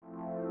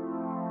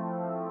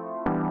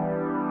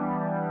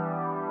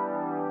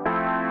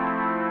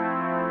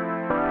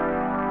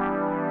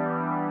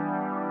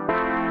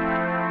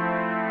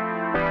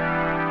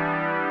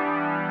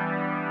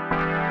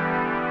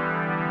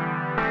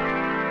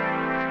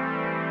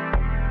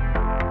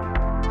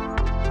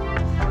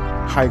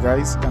Hi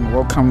guys, and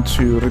welcome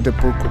to Read a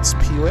Book with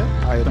Sphiwe.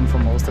 I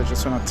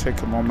just want to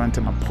take a moment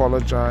and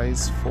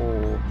apologize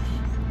for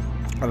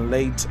a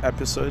late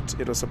episode.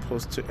 It was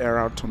supposed to air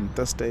out on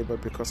Thursday,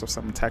 but because of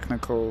some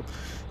technical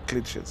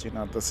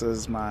glitches, this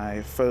is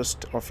my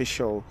first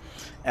official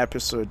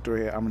episode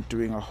where I'm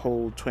doing a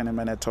whole 20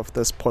 minutes of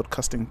this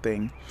podcasting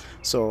thing.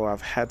 So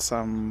I've had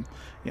some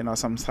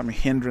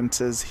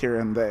hindrances here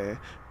and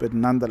there, but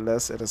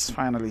nonetheless, it is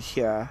finally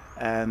here.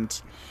 And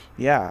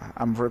yeah,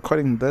 I'm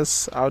recording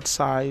this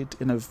outside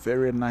in a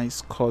very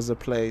nice, cozy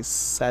place.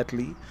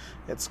 Sadly,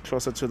 it's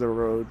closer to the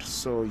road,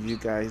 so you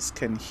guys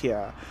can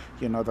hear,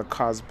 the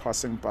cars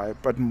passing by.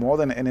 But more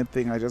than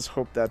anything, I just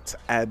hope that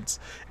adds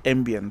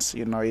ambience.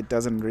 It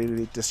doesn't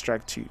really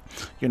distract you.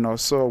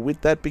 So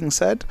with that being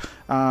said,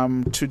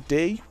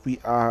 today we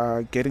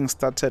are getting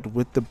started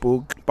with the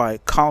book by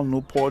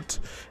Newport,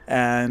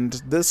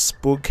 and this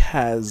book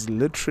has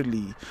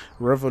literally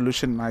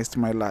revolutionized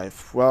my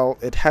life. Well,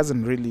 it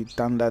hasn't really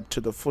done that to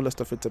the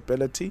fullest of its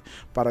ability,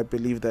 but I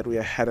believe that we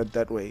are headed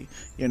that way.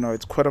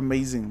 It's quite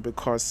amazing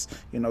because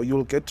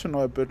you'll get to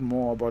know a bit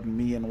more about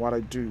me and what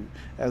I do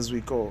as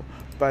we go.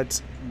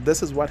 But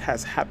this is what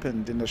has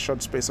happened in a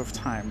short space of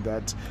time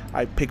that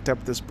I picked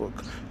up this book.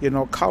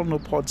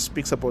 Newport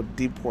speaks about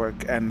deep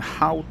work and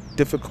how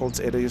difficult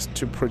it is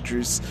to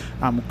produce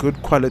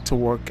good quality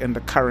work in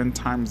the current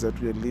times that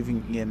we're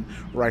living in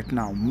right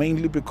now.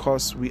 Mainly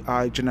because we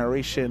are a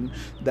generation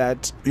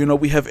that,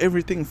 we have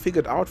everything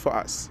figured out for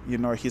us.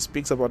 He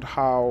speaks about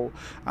how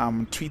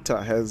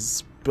Twitter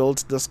has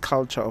built this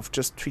culture of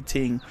just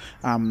tweeting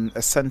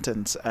a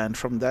sentence, and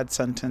from that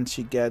sentence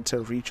you get a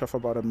reach of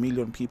about 1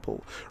 million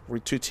people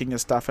retweeting your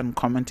stuff and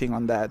commenting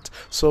on that.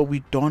 So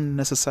we don't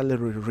necessarily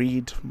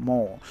read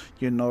more.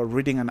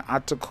 Reading an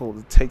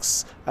article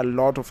takes a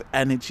lot of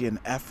energy and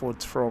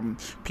effort from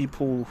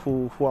people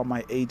who are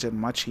my age and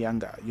much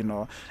younger,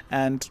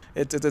 and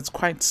it's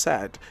quite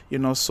sad.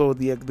 So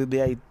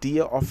the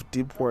idea of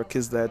deep work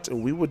is that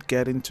we would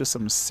get into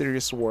some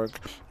serious work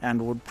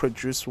and would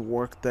produce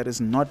work that is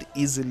not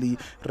easily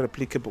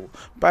replicable.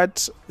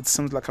 But it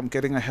seems like I'm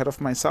getting ahead of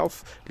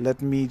myself.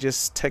 Let me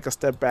just take a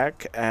step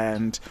back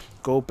and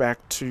go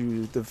back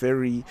to the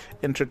very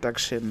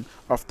introduction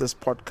of this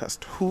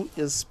podcast. Who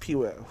is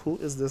Sphiwe? Who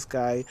is this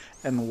guy,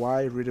 and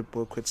why read a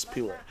book with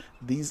Sphiwe?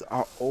 These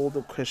are all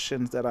the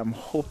questions that I'm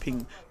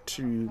hoping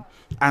to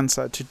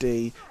answer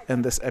today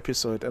in this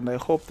episode, and I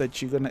hope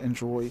that you're going to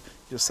enjoy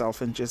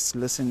yourself and just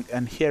listening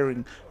and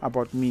hearing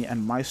about me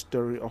and my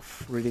story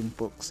of reading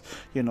books.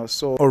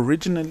 So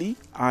originally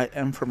I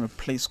am from a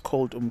place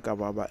called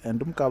Umgababa, and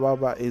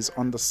Umgababa is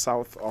on the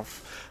south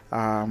of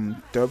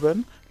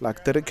Durban,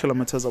 like 30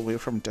 kilometers away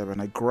from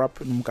Durban. I grew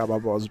up in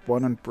Umgababa. I was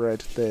born and bred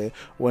there,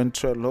 went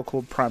to a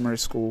local primary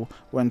school,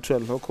 went to a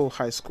local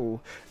high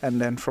school, and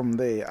then from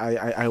there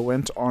I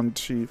went on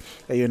to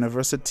a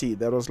university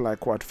that was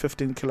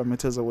 15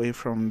 kilometers away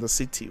from the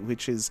city,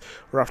 which is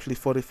roughly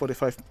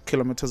 45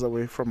 kilometers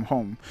away from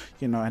home,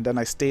 and then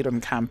I stayed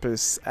on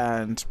campus,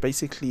 and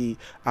basically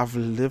I've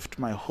lived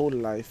my whole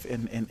life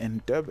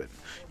in Durban,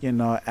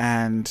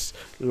 and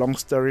long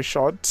story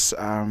short,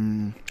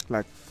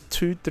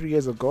 2-3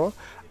 years ago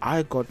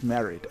I got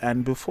married,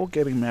 and before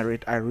getting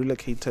married I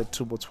relocated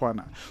to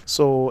Botswana.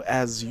 So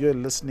as you're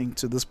listening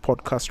to this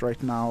podcast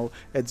right now,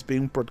 it's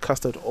being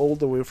broadcasted all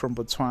the way from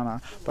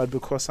Botswana, but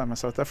because I'm a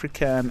South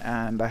African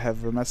and I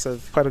have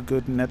quite a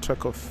good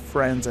network of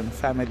friends and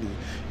family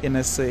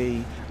in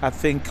SA, I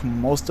think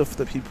most of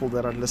the people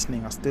that are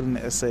listening are still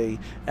in SA,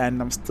 and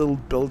I'm still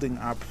building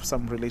up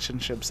some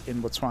relationships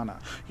in Botswana.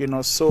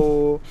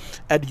 So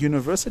at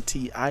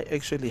university I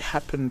actually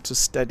happened to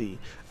study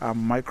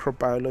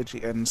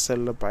microbiology and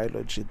cellular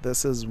biology.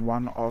 This is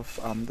one of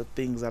the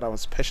things that I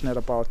was passionate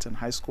about in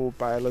high school,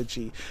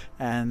 biology,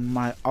 and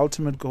my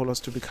ultimate goal was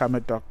to become a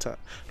doctor.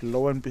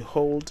 Lo and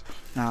behold,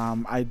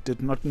 I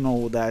did not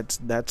know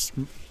that's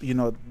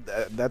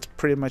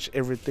pretty much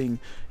everything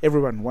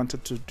everyone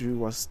wanted to do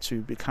was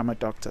to become a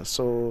doctor.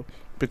 So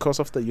because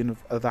of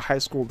the high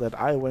school that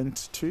I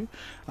went to,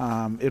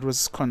 it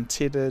was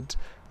considered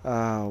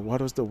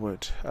what was the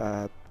word?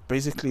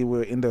 Basically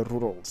we're in the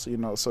rurals,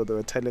 so they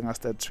were telling us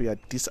that we are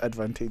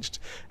disadvantaged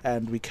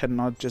and we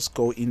cannot just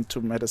go into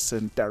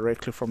medicine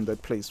directly from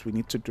that place. We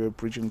need to do a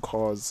bridging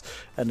course,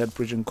 and that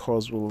bridging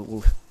course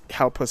will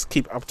help us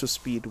keep up to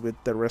speed with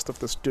the rest of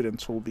the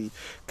students who will be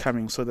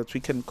coming, so that we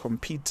can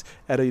compete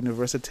at a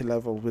university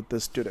level with the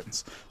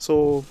students.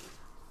 So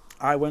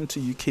I went to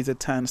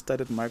UKZN,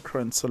 studied micro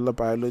and cellular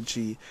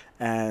biology,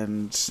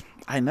 and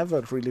I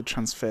never really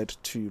transferred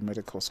to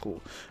medical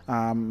school.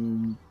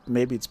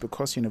 Maybe it's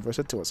because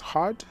university was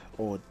hard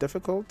or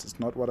difficult. It's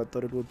not what I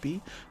thought it would be.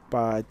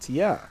 But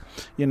yeah,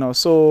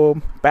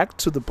 so back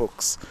to the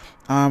books.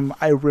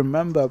 I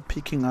remember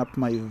picking up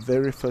my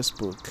very first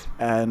book,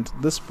 and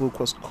this book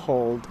was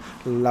called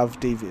Love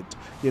David,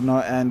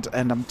 and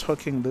I'm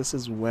talking, this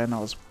is when I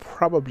was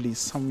probably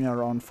somewhere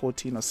around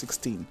 14 or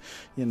 16.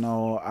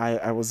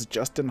 I was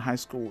just in high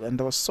school, and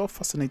I was so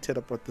fascinated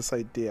about this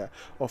idea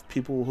of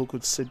people who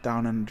could sit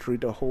down and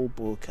read a whole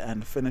book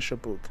and finish a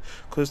book,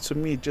 because to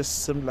me it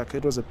just seemed like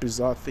it was a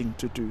bizarre thing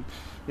to do,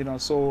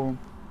 so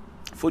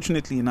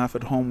fortunately enough,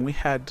 at home we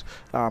had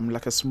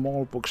like a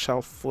small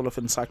bookshelf full of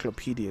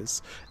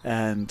encyclopedias,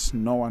 and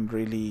no one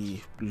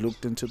really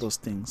looked into those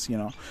things,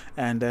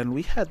 and then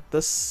we had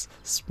this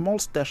small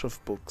stash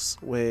of books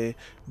where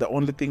the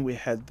only thing we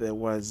had there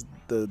was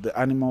the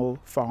Animal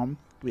Farm.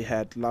 We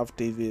had Love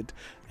David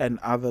and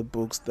other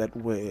books that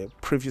were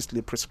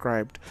previously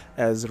prescribed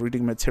as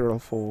reading material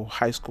for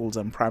high schools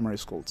and primary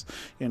schools,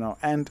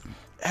 and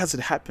as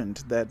it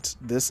happened that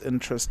this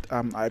interest,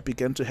 I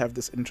began to have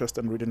this interest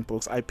in reading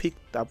books. I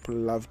picked up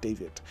Love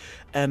David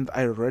and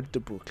I read the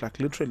book. Like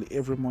literally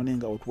every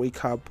morning I would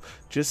wake up,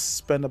 just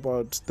spend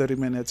about 30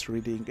 minutes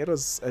reading. It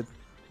was a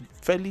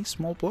fairly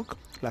small book,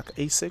 like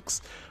A6,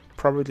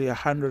 probably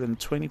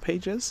 120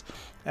 pages,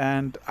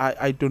 and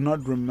I do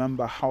not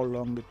remember how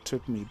long it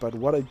took me, but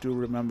what I do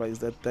remember is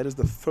that is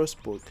the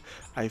first book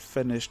I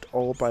finished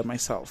all by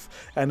myself.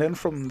 And then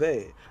from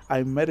there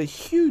I made a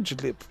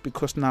huge leap,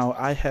 because now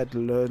I had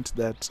learned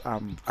that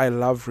I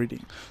love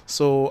reading.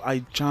 So I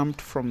jumped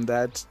from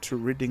that to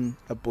reading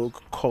a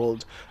book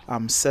called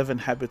 7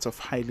 Habits of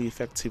Highly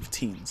Effective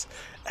Teens.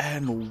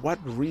 And what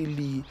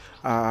really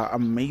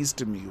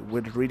amazed me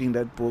with reading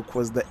that book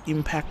was the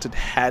impact it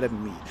had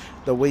on me,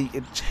 the way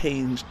it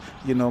changed,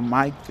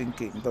 my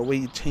thinking, the way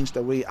it changed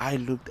the way I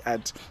looked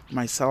at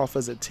myself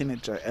as a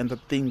teenager and the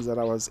things that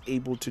I was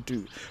able to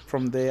do.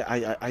 From there,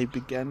 I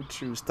began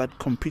to start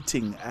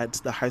competing at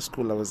the high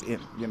school I was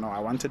in. I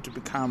wanted to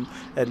become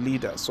a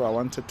leader, so I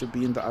wanted to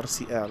be in the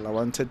RCL. I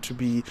wanted to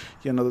be,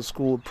 the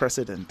school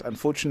president.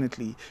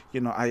 Unfortunately,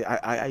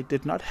 I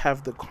did not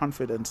have the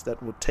confidence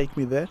that would take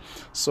me there.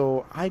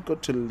 So I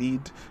got to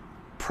lead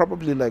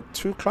probably like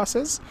 2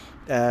 classes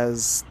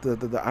as the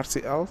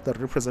RCL, the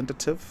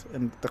representative,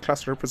 and the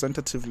class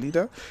representative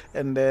leader.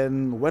 And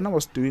then when I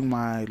was doing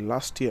my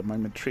last year, my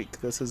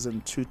matric, this is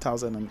in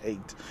 2008,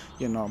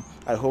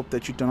 I hope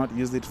that you do not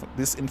use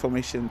this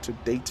information to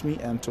date me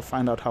and to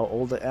find out how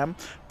old I am.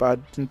 But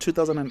in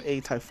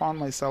 2008, I found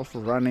myself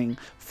running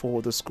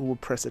for the school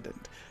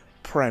president,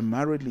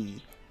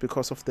 primarily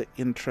because of the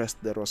interest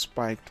that was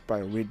spiked by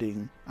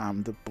reading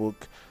the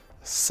book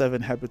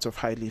 7 Habits of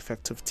Highly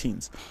Effective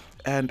Teens.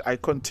 And I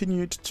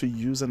continued to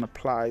use and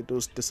apply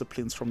those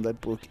disciplines from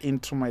that book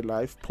into my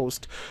life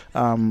post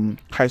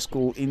high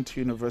school,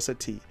 into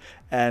university.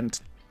 And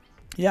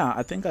yeah,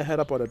 I think I had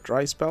about a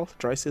dry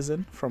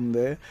season from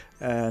there,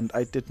 and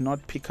I did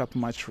not pick up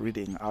much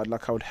reading. I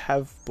would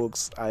have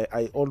books.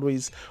 I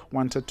always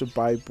wanted to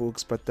buy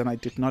books, but then I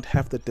did not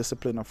have the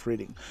discipline of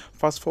reading.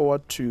 Fast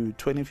forward to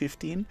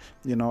 2015,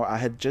 I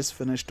had just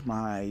finished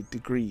my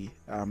degree,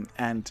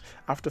 and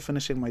after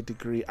finishing my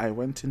degree, I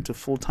went into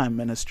full-time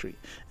ministry.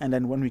 And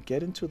then when we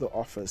get into the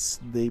office,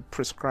 they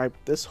prescribed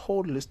this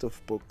whole list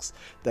of books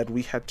that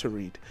we had to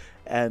read,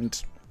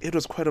 and it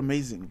was quite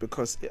amazing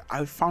because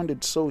I found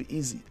it so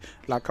easy.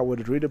 Like I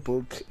would read a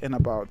book in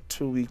about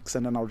 2 weeks,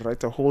 and then I would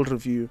write a whole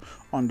review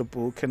on the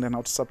book, and then I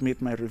would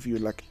submit my review.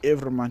 Like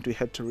every month we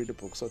had to read a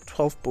book, so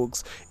 12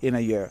 books in a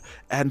year.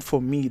 And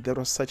for me, that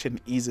was such an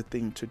easy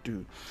thing to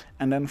do.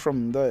 And then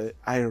from there,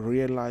 I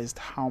realized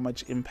how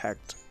much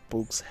impact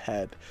books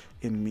had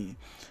in me,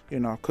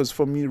 because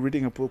for me,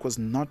 reading a book was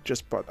not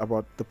just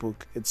about the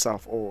book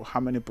itself or how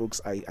many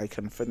books I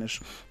can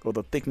finish or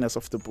the thickness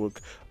of the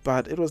book,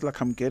 but it was like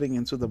I'm getting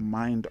into the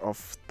mind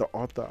of the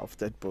author of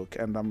that book,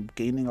 and I'm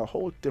gaining a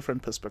whole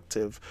different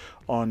perspective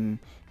on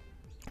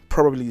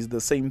probably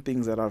the same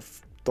things that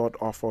I've thought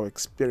of or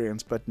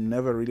experienced, but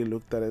never really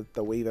looked at it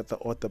the way that the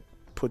author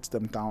puts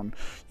them down,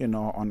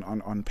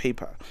 on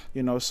paper,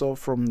 so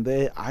from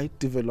there I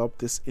developed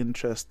this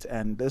interest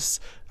and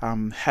this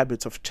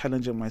habit of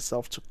challenging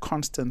myself to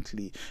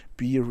constantly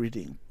be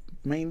reading,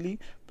 mainly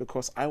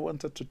because I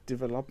wanted to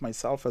develop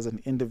myself as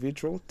an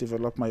individual,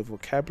 develop my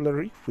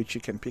vocabulary, which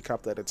you can pick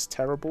up that it's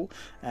terrible,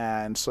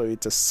 and so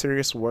it's a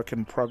serious work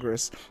in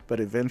progress, but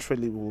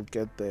eventually we'll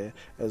get there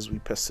as we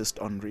persist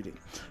on reading.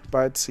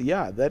 But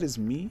yeah, that is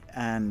me,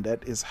 and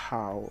that is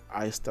how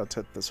I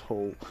started this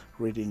whole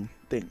reading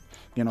thing,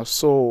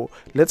 so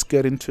let's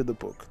get into the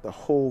book. The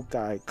whole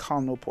guy,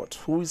 Cal Newport.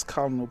 Who is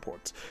Cal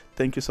Newport?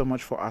 Thank you so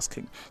much for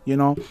asking.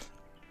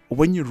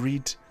 When you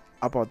read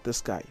about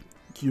this guy,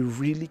 you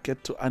really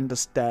get to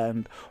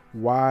understand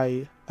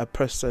why a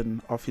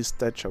person of his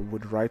stature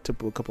would write a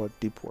book about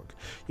deep work.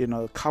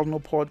 Cal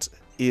Newport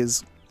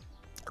is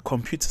a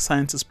computer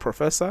sciences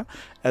professor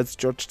at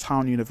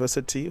Georgetown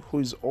University, who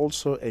is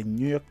also a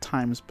New York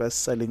Times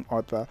best-selling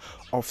author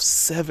of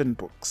 7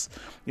 books.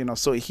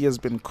 So he has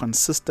been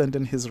consistent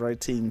in his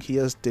writing. He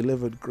has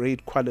delivered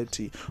great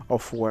quality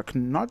of work,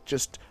 not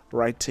just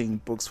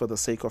writing books for the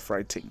sake of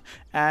writing.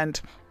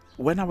 And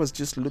when I was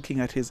just looking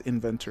at his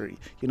inventory,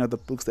 the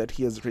books that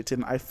he has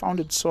written, I found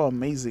it so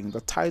amazing.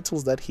 The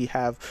titles that he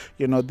have,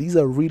 these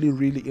are really,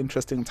 really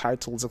interesting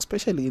titles,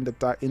 especially in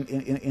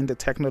the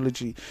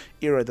technology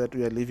era that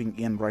we are living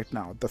in right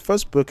now. The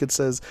first book, it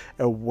says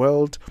A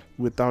World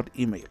Without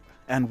Email.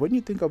 And when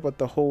you think about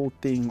the whole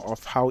thing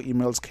of how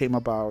emails came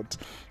about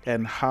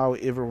and how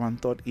everyone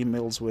thought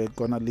emails were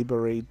going to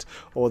liberate,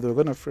 or they were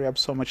going to free up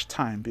so much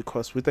time,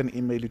 because with an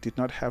email you did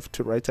not have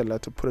to write a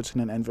letter, put it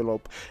in an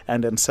envelope,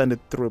 and then send it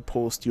through a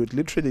post. You would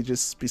literally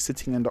just be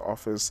sitting in the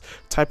office,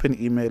 type an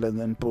email, and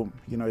then boom,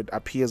 it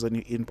appears on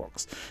your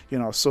inbox.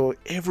 So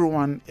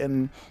everyone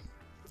in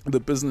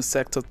the business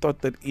sector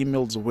thought that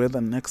emails were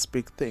the next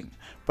big thing.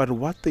 But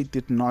what they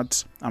did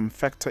not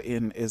factor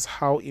in is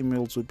how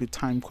emails would be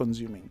time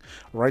consuming.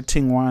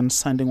 Writing one,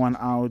 sending one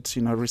out,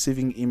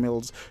 receiving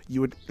emails.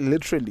 You would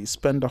literally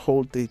spend the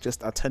whole day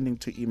just attending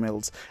to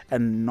emails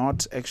and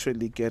not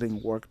actually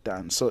getting work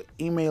done. So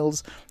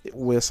emails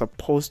were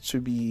supposed to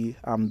be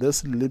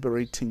this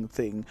liberating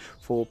thing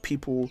for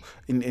people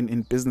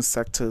in business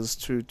sectors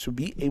to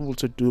be able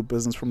to do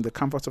business from the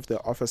comfort of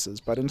their offices.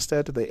 But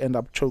instead, they end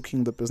up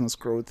choking the business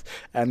growth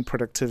and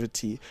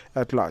productivity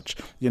at large.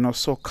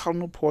 So Cal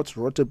Newport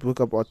wrote a book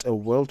about a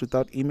world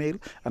without email.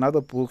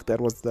 Another book that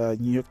was the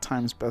New York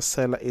Times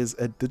bestseller is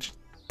a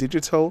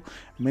digital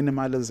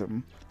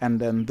minimalism, and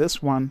then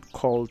this one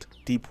called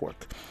Deep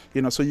Work.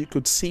 So you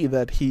could see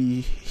that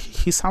he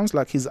sounds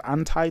like he's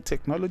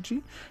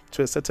anti-technology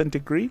to a certain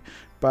degree,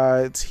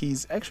 but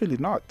he's actually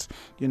not.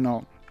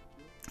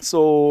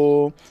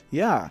 So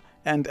yeah.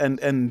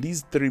 And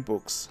these 3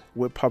 books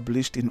were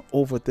published in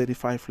over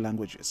 35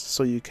 languages.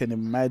 So you can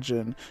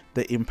imagine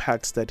the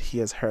impacts that he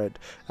has heard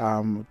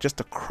just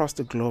across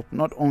the globe,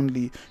 not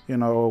only,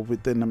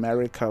 within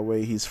America where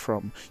he's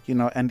from,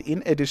 and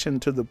in addition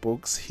to the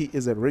books, he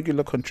is a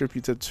regular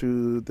contributor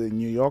to the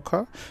New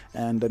Yorker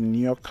and the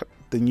New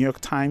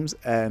York Times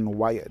and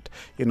Wired.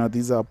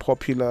 These are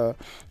popular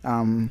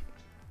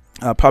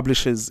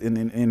publishers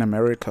in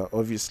America,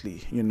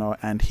 obviously,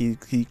 and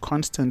he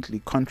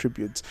constantly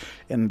contributes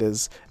in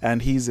this,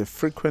 and he's a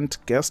frequent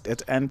guest at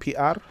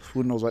NPR.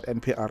 Who knows what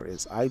NPR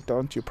is? I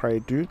don't, you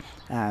probably do,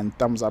 and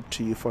thumbs up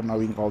to you for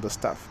knowing all the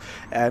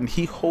stuff. And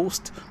he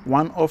hosts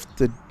one of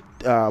the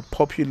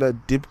popular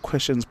Deep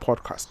Questions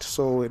podcast.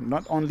 So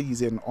not only is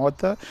he an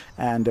author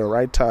and a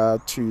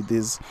writer to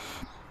these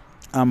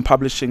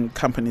publishing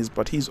companies,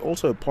 but he's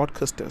also a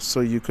podcaster. So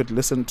you could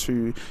listen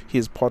to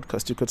his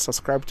podcast, you could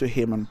subscribe to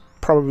him, and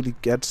probably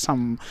get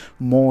some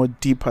more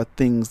deeper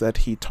things that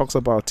he talks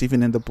about,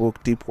 even in the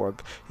book Deep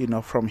Work,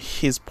 from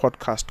his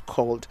podcast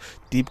called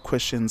Deep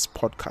Questions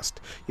Podcast.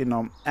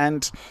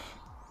 And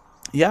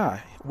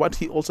yeah, what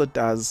he also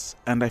does,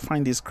 and I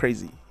find this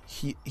crazy,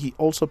 he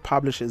also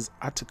publishes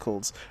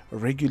articles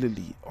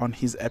regularly on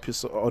his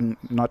on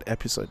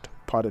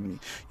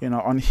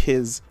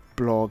his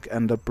blog,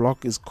 and the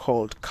blog is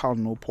called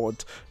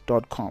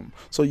calnewport.com.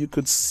 So you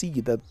could see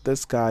that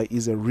this guy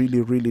is a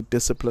really, really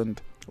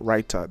disciplined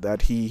writer,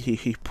 that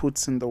he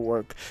puts in the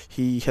work.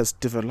 He has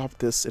developed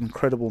this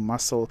incredible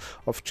muscle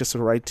of just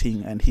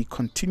writing, and he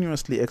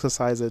continuously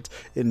exercises it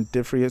in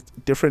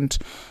different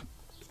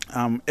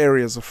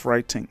areas of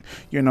writing.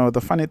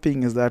 The funny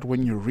thing is that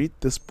when you read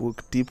this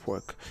book, Deep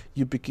Work,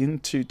 you begin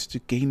to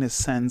gain a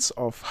sense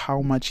of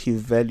how much he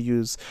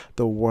values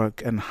the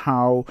work and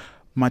how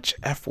much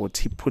effort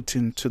he put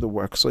into the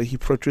work. So he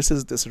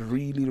produces this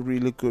really,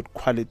 really good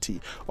quality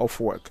of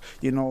work.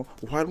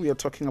 While we are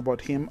talking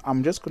about him,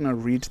 I'm just going to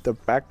read the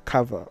back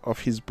cover of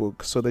his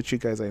book so that you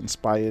guys are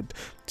inspired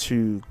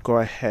to go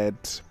ahead,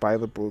 buy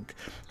the book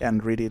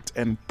and read it,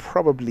 and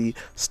probably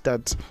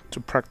start to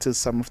practice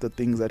some of the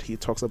things that he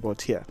talks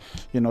about here.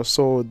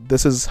 So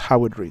this is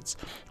how it reads.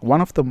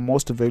 One of the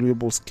most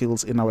valuable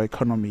skills in our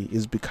economy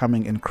is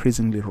becoming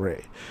increasingly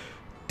rare.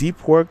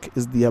 Deep work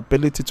is the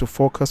ability to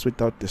focus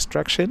without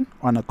distraction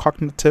on a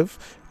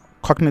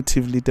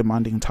cognitively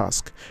demanding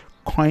task.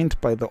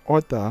 Coined by the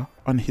author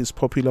on his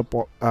popular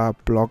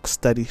blog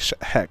Study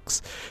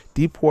Hacks,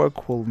 deep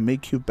work will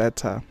make you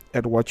better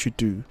at what you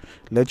do,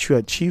 let you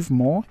achieve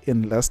more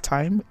in less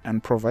time,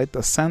 and provide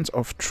the sense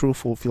of true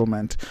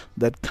fulfillment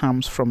that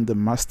comes from the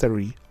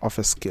mastery of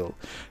a skill.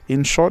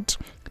 In short,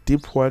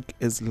 deep work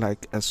is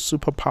like a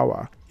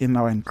superpower in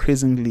our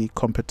increasingly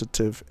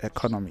competitive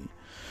economy.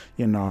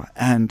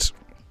 And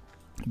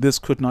this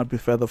could not be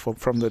further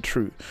from the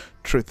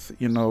truth.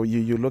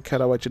 You look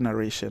at our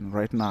generation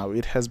right now,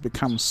 it has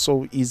become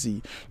so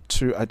easy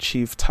to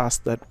achieve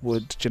tasks that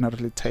would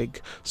generally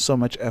take so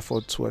much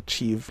effort to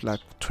achieve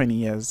like 20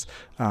 years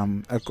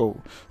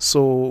ago.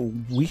 So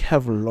we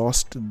have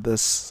lost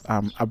this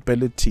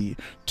ability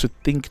to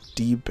think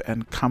deep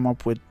and come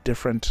up with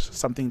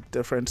something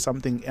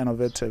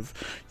innovative.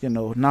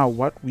 Now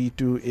what we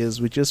do is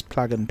we just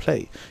plug and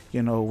play.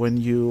 When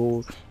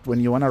you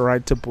want to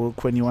write a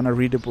book, when you want to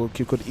read a book,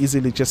 you could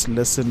easily just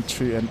listen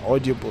to an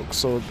audiobook.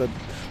 So that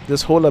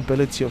this whole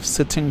ability of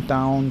sitting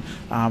down,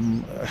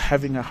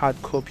 having a hard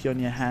copy on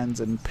your hands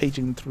and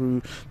paging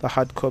through the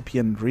hard copy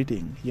and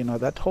reading,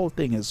 that whole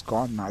thing is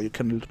gone now. You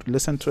can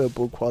listen to a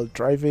book while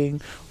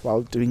driving,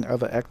 while doing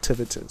other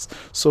activities.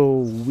 So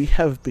we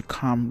have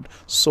become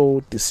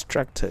so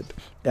distracted,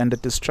 and the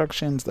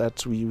distractions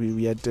that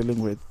we are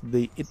dealing with,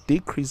 it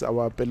decrease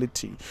our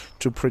ability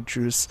to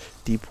produce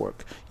deep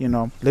work.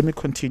 Let me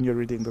continue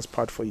reading this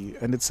part for you.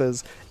 And it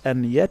says,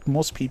 and yet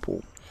most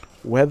people,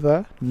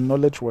 whether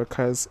knowledge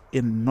workers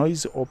in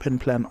noisy open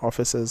plan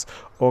offices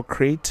or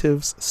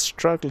creatives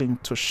struggling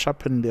to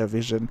sharpen their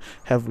vision,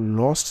 have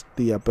lost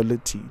the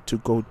ability to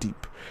go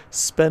deep,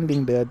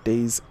 spending their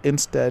days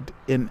instead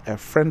in a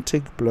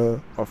frantic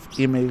blur of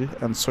email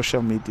and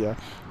social media,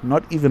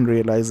 not even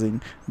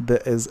realizing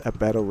there is a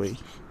better way.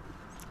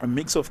 A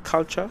mix of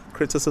culture,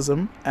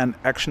 criticism, and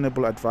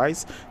actionable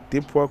advice,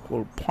 deep work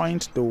will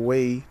point the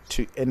way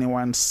to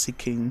anyone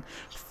seeking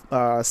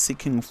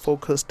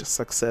focused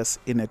success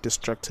in a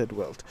distracted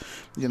world.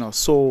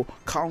 So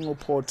Carl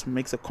Newport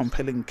makes a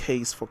compelling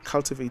case for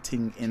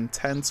cultivating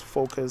intense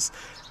focus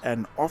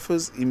and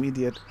offers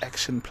immediate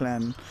action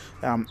plan,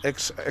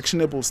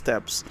 actionable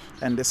steps.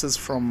 And this is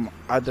from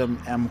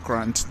Adam M.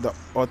 Grant, the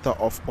author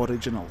of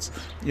Originals.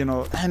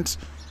 And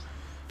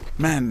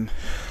man,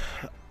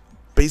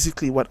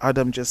 basically what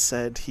Adam just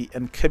said, he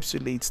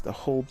encapsulates the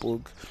whole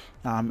book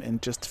in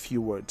just a few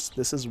words.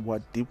 This is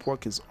what deep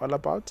work is all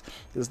about,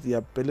 is the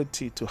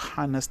ability to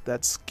harness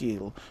that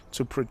skill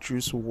to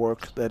produce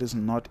work that is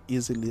not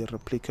easily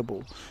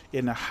replicable.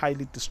 In a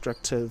highly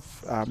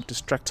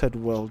distracted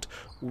world,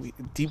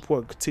 deep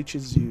work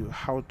teaches you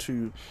how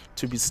to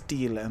be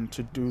still and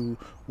to do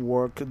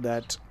work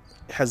that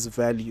has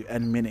value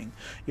and meaning.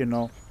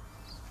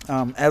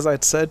 As I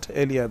said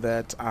earlier,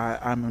 that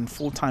I'm in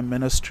full-time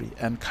ministry,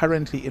 and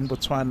currently in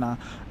Botswana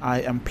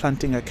I am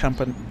planting a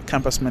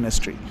campus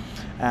ministry,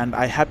 and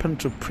I happen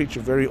to preach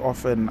very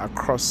often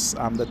across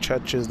the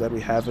churches that we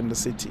have in the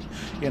city.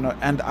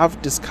 And I've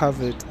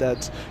discovered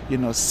that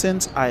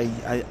since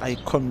I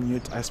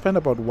commute, I spend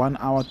about 1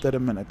 hour 30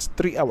 minutes,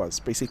 3 hours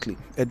basically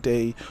a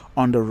day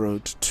on the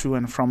road to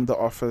and from the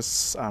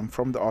office,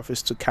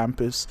 to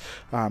campus,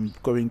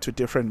 going to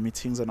different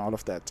meetings and all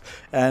of that.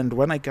 And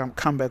when I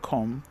come back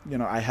home,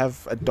 I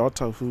have a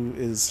daughter who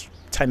is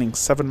turning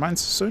 7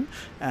 months soon,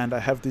 and I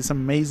have this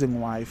amazing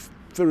wife,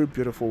 very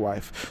beautiful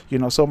wife.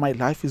 So my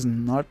life is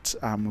not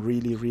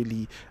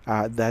really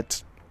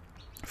that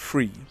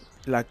free.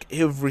 Like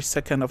every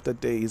second of the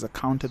day is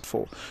accounted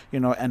for,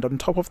 and on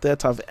top of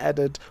that I've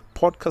added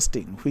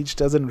podcasting, which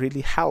doesn't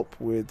really help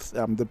with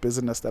the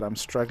business that I'm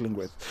struggling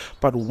with.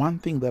 But one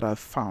thing that I've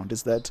found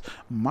is that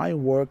my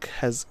work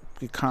has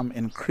become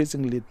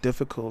increasingly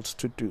difficult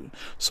to do.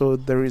 So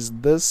there is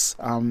this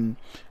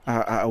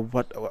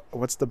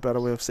what's the better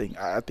way of saying?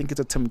 I think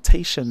it's a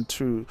temptation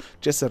to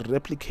just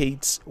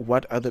replicate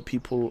what other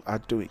people are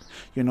doing.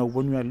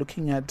 When we are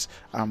looking at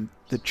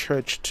the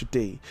church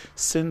today,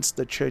 since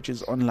the church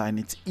is online,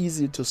 it's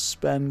easy to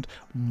spend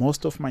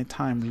most of my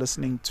time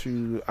listening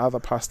to other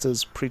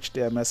pastors preach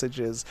their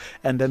messages,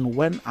 and then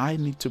when I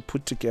need to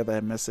put together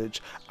a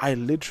message, I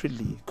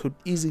literally could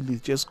easily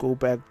just go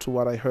back to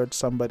what I heard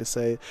somebody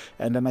say,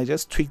 and then I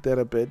just tweak that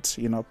a bit,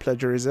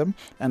 plagiarism,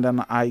 and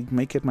then I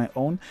make it my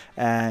own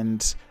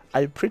and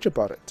I preach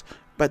about it.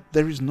 But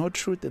there is no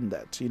truth in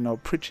that.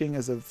 Preaching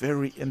is a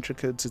very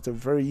intricate, it's a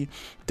very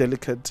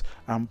delicate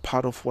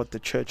part of what the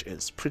church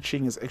is.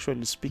 Preaching is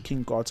actually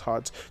speaking God's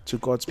heart to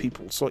God's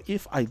people. So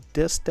if I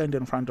dare stand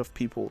in front of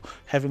people,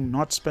 having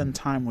not spent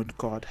time with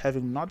God,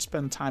 having not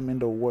spent time in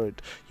the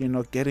Word,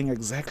 getting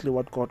exactly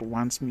what God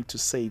wants me to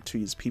say to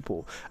His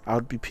people, I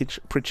would be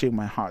preaching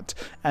my heart.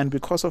 And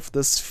because of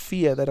this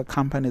fear that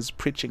accompanies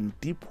preaching,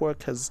 deep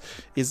work is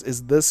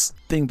this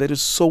thing that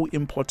is so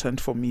important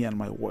for me and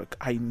my work.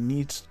 I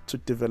need to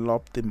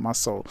develop the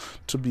muscle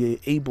to be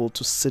able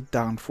to sit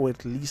down for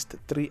at least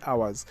 3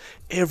 hours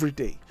every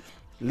day.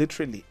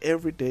 Literally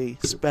every day,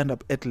 spend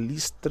up at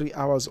least 3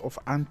 hours of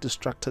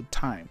undistracted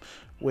time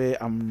where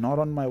I'm not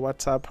on my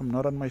WhatsApp, I'm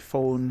not on my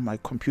phone, my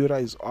computer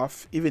is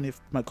off. Even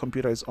if my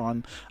computer is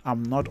on,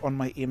 I'm not on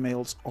my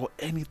emails or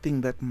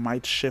anything that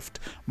might shift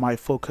my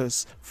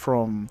focus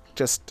from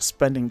just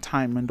spending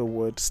time in the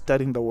Word,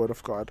 studying the Word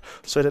of God,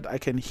 so that I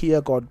can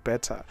hear God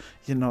better,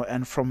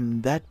 and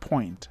from that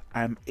point,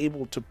 I'm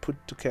able to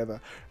put together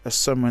a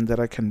sermon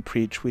that I can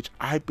preach, which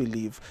I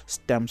believe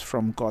stems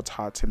from God's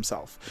heart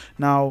Himself.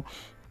 Now,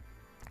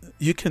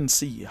 you can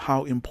see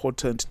how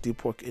important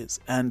deep work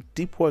is, and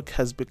deep work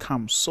has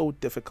become so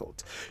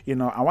difficult.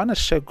 I want to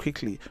share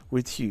quickly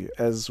with you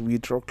as we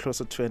draw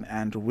closer to an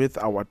end with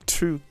our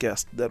 2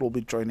 guests that will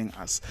be joining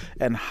us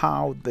and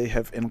how they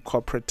have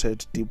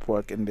incorporated deep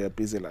work in their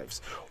busy lives.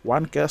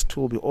 One guest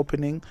who will be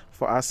opening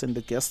for us in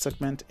the guest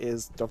segment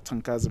is Dr.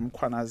 Nkazi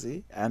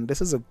Mkhwanazi, and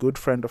this is a good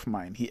friend of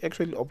mine. He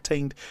actually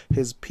obtained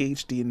his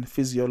PhD in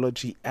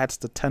physiology at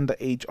the tender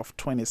age of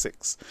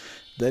 26.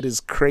 That is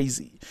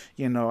crazy,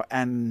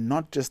 and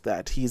not just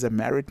that, he's a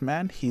married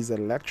man, he's a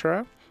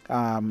lecturer,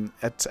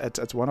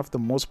 at one of the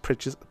most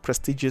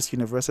prestigious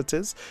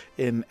universities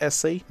in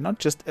SA, not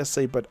just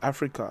SA but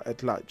Africa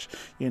at large,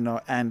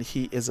 and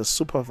he is a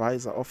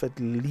supervisor of at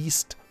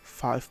least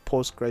 5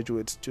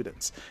 postgraduate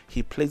students.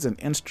 He plays an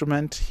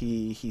instrument,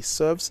 he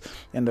serves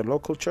in the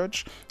local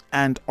church,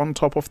 and on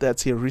top of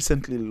that, he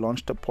recently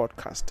launched a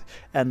podcast.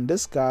 And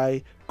this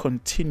guy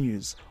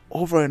continues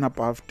over and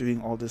above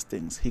doing all these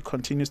things. He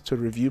continues to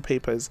review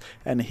papers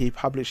and he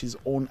publishes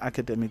his own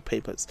academic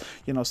papers.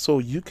 So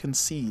you can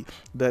see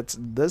that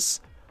this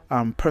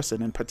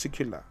person in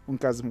particular,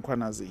 Unkazi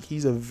Mkwanazi,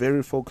 he's a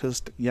very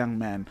focused young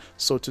man,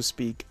 so to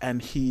speak,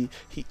 and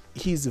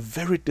he's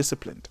very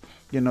disciplined,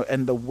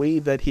 and the way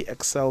that he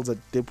excels at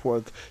deep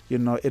work,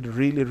 it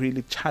really,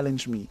 really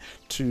challenged me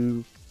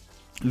to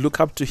look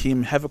up to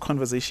him, have a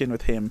conversation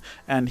with him,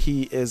 and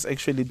he is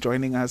actually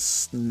joining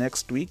us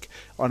next week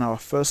on our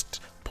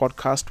first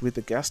podcast with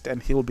a guest,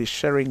 and he'll be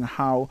sharing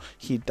how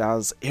he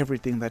does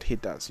everything that he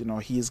does.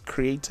 He is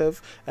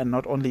creative, and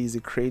not only is he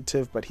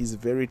creative, but he's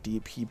very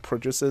deep. He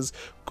produces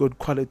good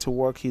quality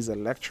work. He's a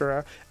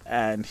lecturer,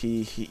 and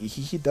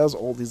he does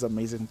all these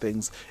amazing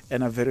things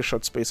in a very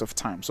short space of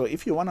time. So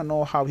if you want to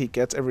know how he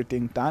gets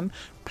everything done,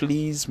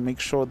 please make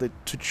sure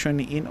to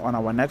tune in on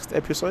our next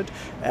episode,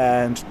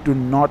 and do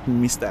not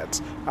miss that.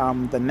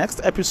 The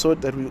next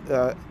episode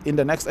that in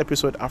the next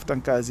episode after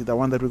Nkazi, the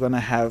one that we're going to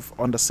have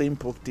on the same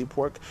book, Deep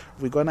Work,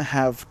 we're going to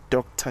have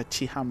Dr.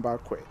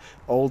 Chihambakwe,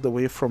 all the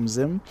way from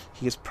Zim.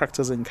 He's a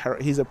practicing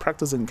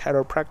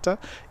chiropractor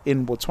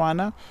in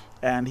Botswana,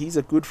 and he's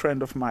a good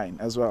friend of mine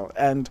as well.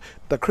 And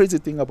the crazy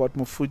thing about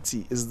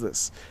Mufuti is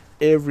this: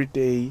 every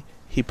day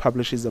he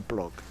publishes a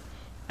blog,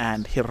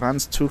 and he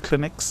runs 2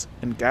 clinics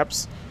in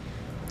Gaps,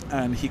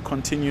 and he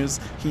continues.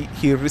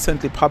 He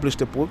recently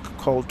published a book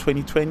called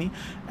 2020,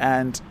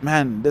 and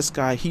man, this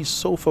guy, he's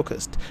so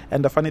focused.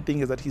 And the funny thing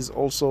is that he's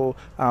also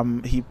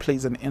he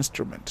plays an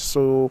instrument,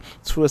 so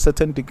to a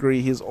certain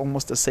degree he's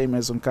almost the same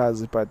as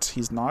Nkazi, but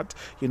he's not.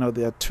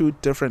 They are 2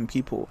 different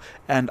people,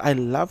 and I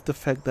love the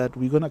fact that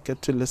we're gonna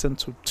get to listen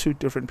to 2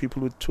 different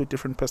people with 2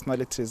 different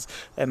personalities,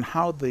 and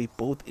how they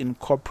both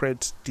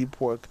incorporate deep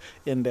work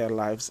in their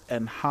lives,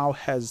 and how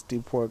has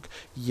deep work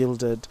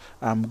yielded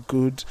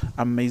good,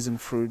 amazing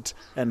fruit,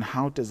 and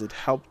how does it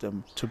help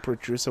them to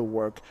produce a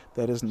work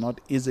that is not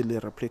easily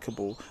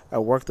replicable,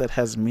 a work that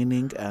has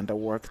meaning, and a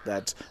work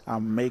that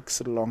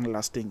makes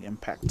long-lasting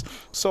impact.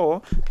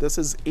 So this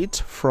is it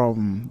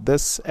from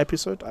this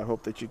episode. I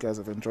hope that you guys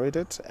have enjoyed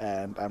it,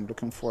 and I'm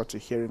looking forward to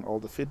hearing all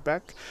the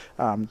feedback.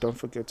 Don't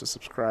forget to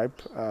subscribe,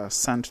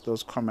 send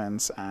those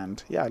comments,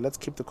 and let's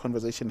keep the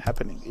conversation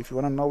happening. If you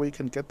want to know where you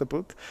can get the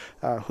book,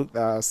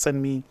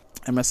 send me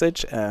a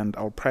message, and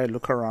I'll probably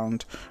look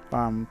around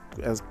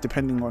as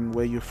depending on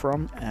where you're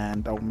from,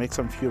 and I'll make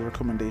some few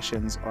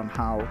recommendations on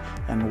how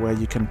and where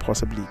you can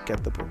possibly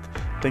get the book.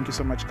 Thank you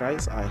so much,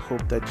 guys. I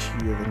hope that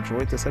you have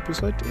enjoyed this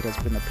episode. It has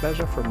been a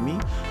pleasure from me,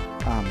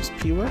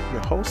 Sphiwe,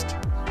 your host.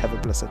 Have a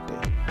blessed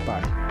day.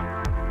 Bye.